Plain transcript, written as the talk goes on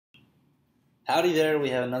Howdy there,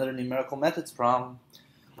 we have another numerical methods problem.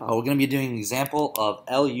 We're going to be doing an example of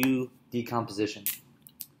LU decomposition.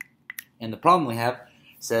 And the problem we have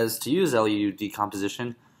says to use LU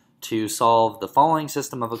decomposition to solve the following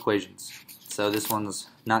system of equations. So this one's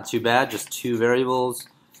not too bad, just two variables,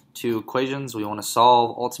 two equations we want to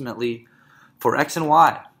solve ultimately for x and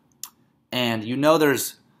y. And you know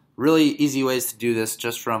there's really easy ways to do this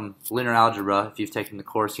just from linear algebra. If you've taken the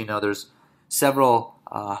course, you know there's several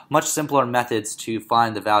much simpler methods to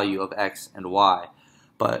find the value of x and y.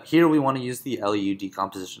 But here we want to use the LU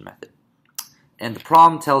decomposition method. And the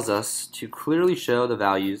problem tells us to clearly show the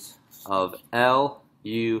values of L,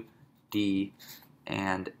 U, D,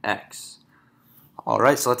 and x.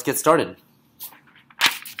 Alright, so let's get started.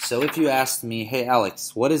 So if you asked me, hey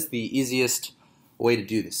Alex, what is the easiest way to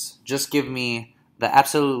do this? Just give me the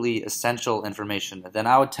absolutely essential information. Then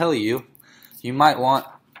I would tell you, you might want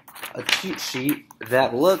a cheat sheet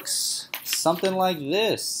that looks something like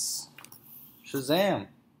this. Shazam!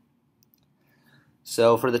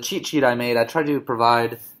 So for the cheat sheet I made, I tried to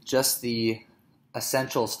provide just the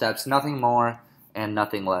essential steps, nothing more and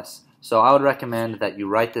nothing less. So I would recommend that you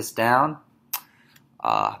write this down,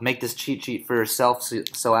 make this cheat sheet for yourself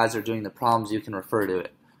so as you're doing the problems you can refer to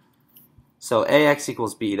it. So ax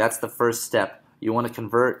equals b, that's the first step. You want to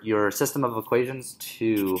convert your system of equations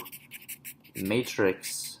to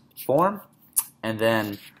matrix form, and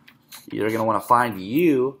then you're going to want to find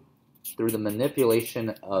u through the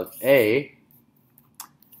manipulation of a,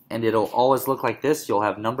 and it'll always look like this. You'll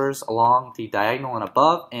have numbers along the diagonal and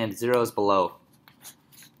above and zeros below.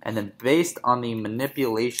 And then based on the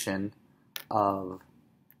manipulation of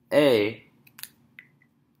a,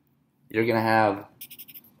 you're going to have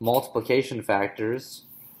multiplication factors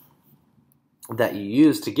that you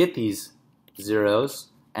use to get these zeros,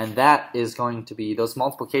 and that is going to be, those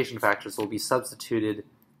multiplication factors will be substituted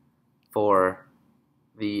for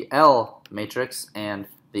the L matrix, and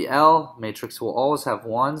the L matrix will always have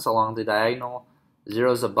ones along the diagonal,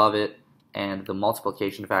 zeros above it, and the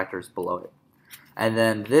multiplication factors below it. And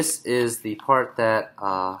then this is the part that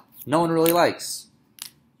no one really likes.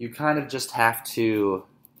 You kind of just have to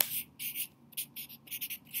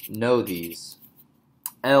know these.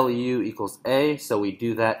 LU equals A, so we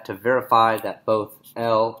do that to verify that both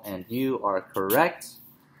L and U are correct,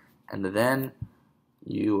 and then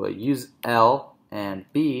you use L and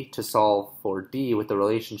B to solve for D with the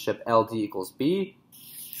relationship LD equals B,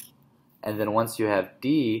 and then once you have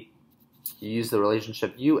D, you use the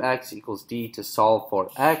relationship UX equals D to solve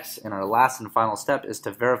for X, and our last and final step is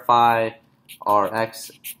to verify our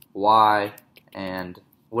X, Y, and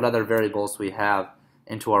what other variables we have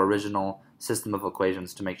into our original system of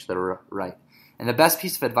equations to make sure they're right. And the best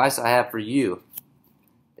piece of advice I have for you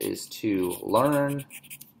is to learn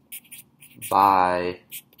by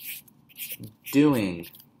doing.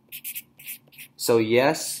 So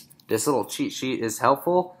yes, this little cheat sheet is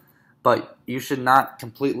helpful, but you should not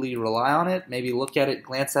completely rely on it. Maybe look at it,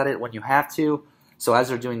 glance at it when you have to. So as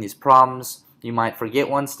you're doing these problems, you might forget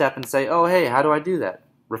one step and say, oh hey, how do I do that?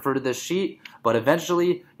 Refer to this sheet, but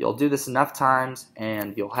eventually you'll do this enough times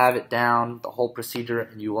and you'll have it down, the whole procedure,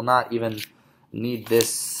 and you will not even need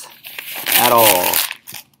this at all.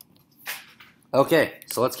 Okay,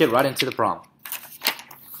 so let's get right into the problem.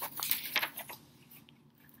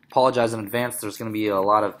 Apologize in advance, there's going to be a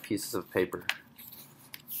lot of pieces of paper.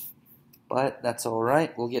 But that's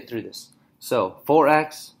alright, we'll get through this. So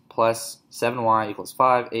 4x plus 7y equals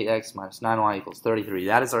 5, 8x minus 9y equals 33.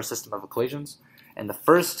 That is our system of equations. And the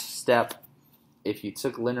first step, if you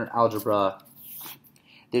took linear algebra,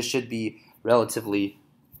 this should be relatively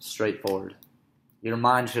straightforward. Your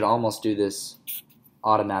mind should almost do this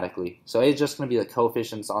automatically. So A is just going to be the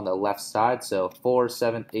coefficients on the left side, so 4,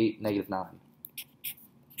 7, 8, negative 9.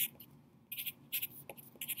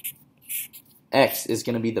 X is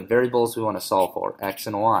going to be the variables we want to solve for, x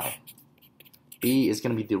and y. B is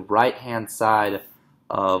going to be the right-hand side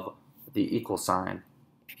of the equal sign,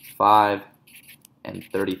 5 and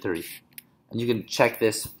 33. And you can check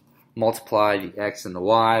this, multiply the x and the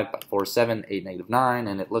y by 4, 7, 8, negative 9,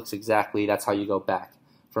 and it looks exactly, that's how you go back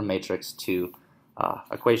from matrix to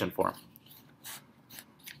equation form.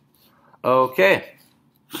 Okay,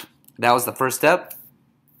 that was the first step.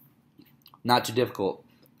 Not too difficult.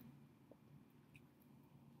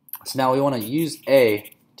 So now we want to use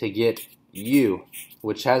A to get U,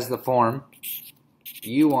 which has the form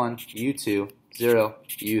U1, U2, 0,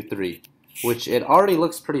 U3, which it already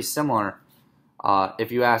looks pretty similar.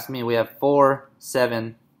 If you ask me, we have 4,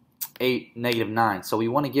 7, 8, negative 9. So we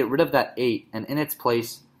want to get rid of that 8 and in its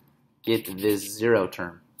place get this 0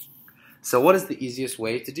 term. So what is the easiest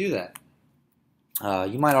way to do that?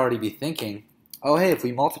 You might already be thinking, oh hey, if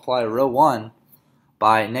we multiply row 1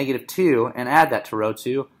 by -2 and add that to row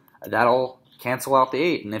 2, that'll cancel out the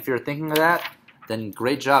 8. And if you're thinking of that, then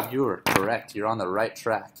great job, you were correct. You're on the right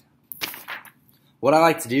track. What I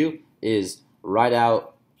like to do is write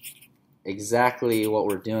out exactly what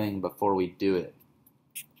we're doing before we do it.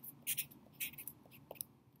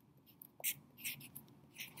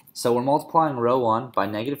 So we're multiplying row 1 by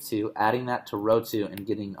 -2, adding that to row 2, and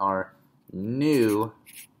getting our new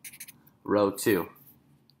row 2.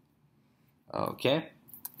 Okay,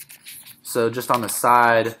 so just on the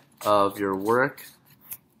side of your work,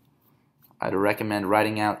 I'd recommend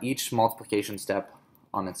writing out each multiplication step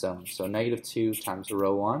on its own. So -2 times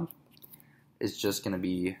row 1 is just going to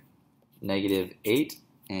be -8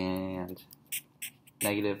 and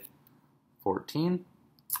 -14,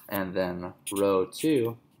 and then row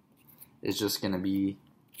 2 is just going to be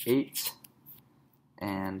 8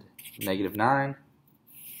 and -9.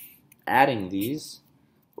 Adding these,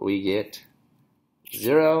 we get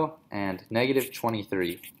 0 and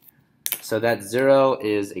 -23. So that 0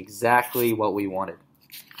 is exactly what we wanted.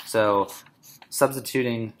 So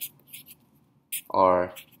substituting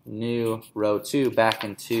our new row 2 back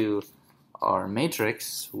into our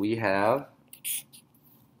matrix, we have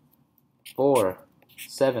 4,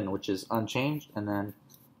 7, which is unchanged, and then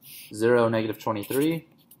 0, -23,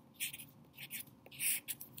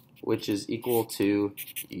 which is equal to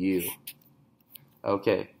u.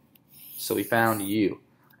 Okay, so we found u.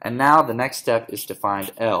 And now the next step is to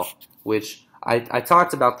find L, which I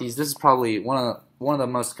talked about these. This is probably one of the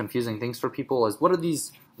most confusing things for people, is what are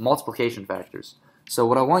these multiplication factors? So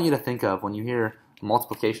what I want you to think of when you hear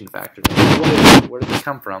multiplication factors, where did they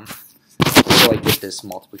come from? Where do I get this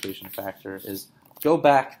multiplication factor? Is go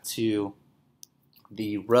back to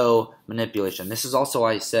the row manipulation. This is also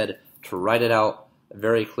why I said to write it out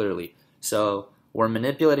very clearly. So we're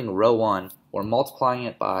manipulating row 1, we're multiplying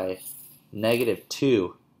it by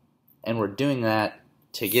 -2, and we're doing that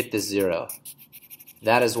to get this 0.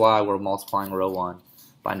 That is why we're multiplying row 1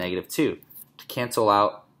 by -2, to cancel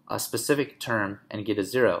out a specific term and get a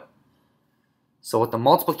 0. So what the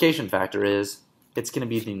multiplication factor is, it's going to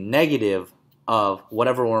be the negative of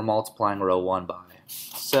whatever we're multiplying row 1 by.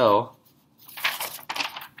 So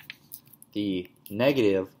the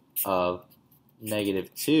negative of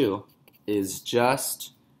 -2 is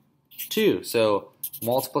just 2. So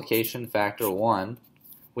multiplication factor 1,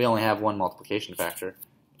 we only have one multiplication factor.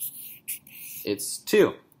 It's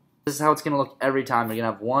 2. This is how it's going to look every time. You're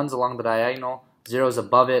going to have 1s along the diagonal, 0s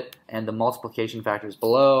above it, and the multiplication factors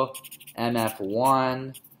below.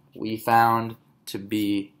 MF1 we found to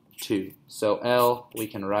be 2. So L we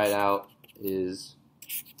can write out is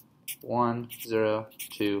 1, 0,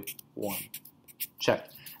 2, 1. Check.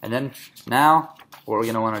 And then now what we're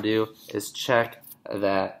going to want to do is check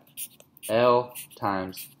that L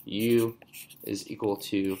times U is equal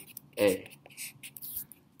to A.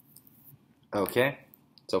 Okay,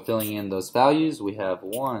 so filling in those values, we have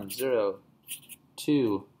 1, 0,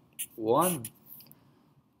 2, 1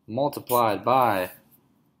 multiplied by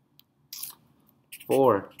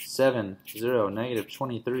 4, 7, 0,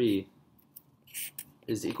 -23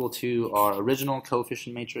 is equal to our original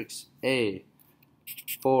coefficient matrix A,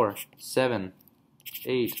 4, 7,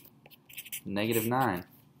 8, -9.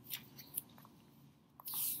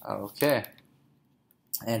 Okay,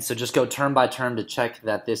 and so just go term by term to check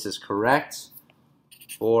that this is correct.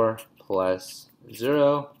 4 plus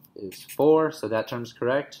 0 is 4, so that term's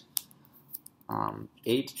correct.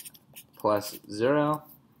 8 plus 0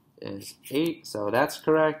 is 8, so that's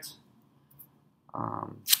correct.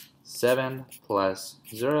 7 plus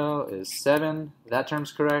 0 is 7, that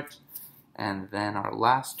term's correct. And then our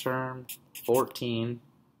last term, 14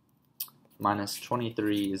 minus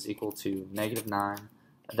 23 is equal to -9,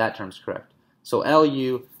 that term's correct. So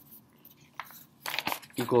LU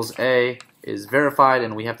equals A is verified,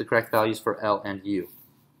 and we have the correct values for L and U.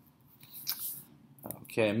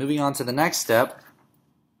 Okay, moving on to the next step,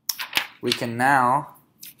 we can now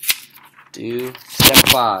do step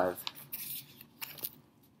 5,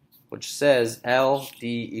 which says LD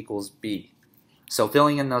equals B. So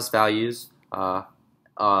filling in those values, our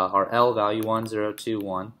L value 1, 0, 2,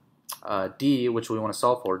 1, D, which we want to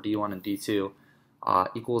solve for, D1 and D2,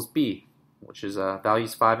 equals B, which is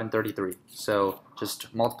values 5 and 33. So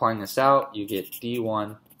just multiplying this out, you get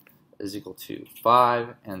D1 is equal to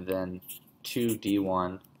 5, and then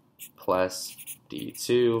 2D1 plus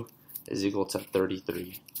D2 is equal to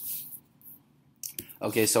 33.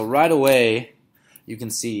 Okay, so right away you can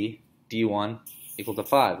see D1 equal to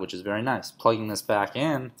 5, which is very nice. Plugging this back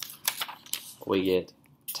in, we get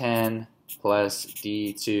 10 plus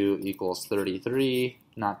D2 equals 33,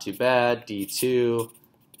 not too bad. D2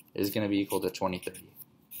 is going to be equal to 2030.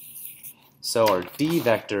 So our D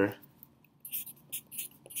vector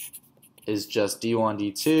is just D1,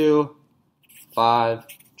 D2, 5,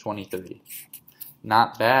 20, 30.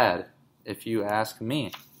 Not bad, if you ask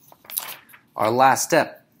me. Our last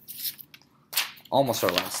step, almost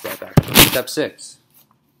our last step actually, step 6,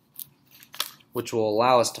 which will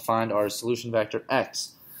allow us to find our solution vector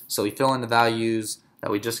x. So we fill in the values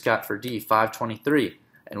that we just got for D, 5, 23,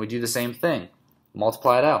 and we do the same thing.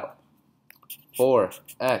 Multiply it out.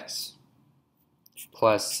 4x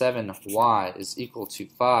plus 7y is equal to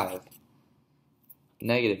 5.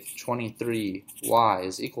 Negative 23y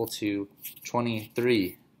is equal to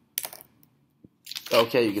 23.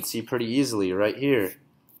 Okay, you can see pretty easily right here.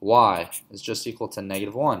 Y is just equal to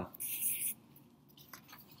negative 1.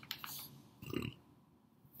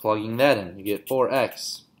 Plugging that in, you get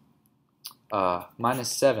 4x minus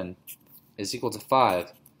 7 is equal to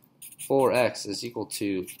 5. 4x is equal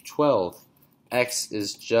to 12. X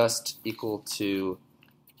is just equal to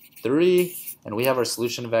 3. And we have our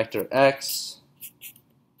solution vector x,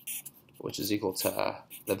 which is equal to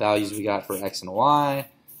the values we got for x and y,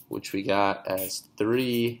 which we got as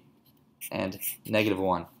 3 and negative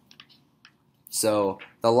 1. So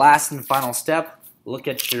the last and final step, look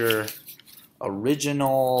at your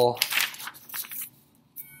original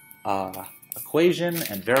equation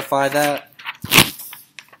and verify that.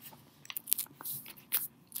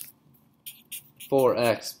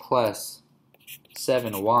 4x plus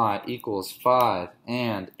 7y equals 5,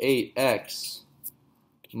 and 8x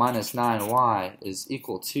minus 9y is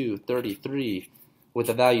equal to 33, with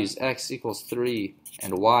the values x equals 3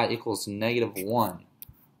 and y equals negative 1.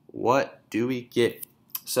 What do we get?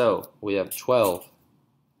 So we have 12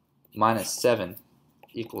 minus 7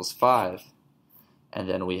 equals 5, and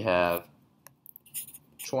then we have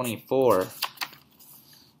 24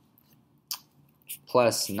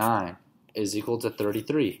 plus 9 is equal to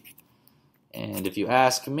 33. And if you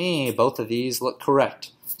ask me, both of these look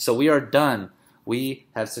correct. So we are done. We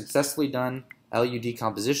have successfully done LU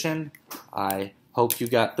decomposition. I hope you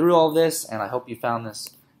got through all this, and I hope you found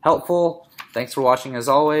this helpful. Thanks for watching as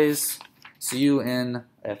always. See you in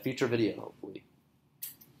a future video, hopefully.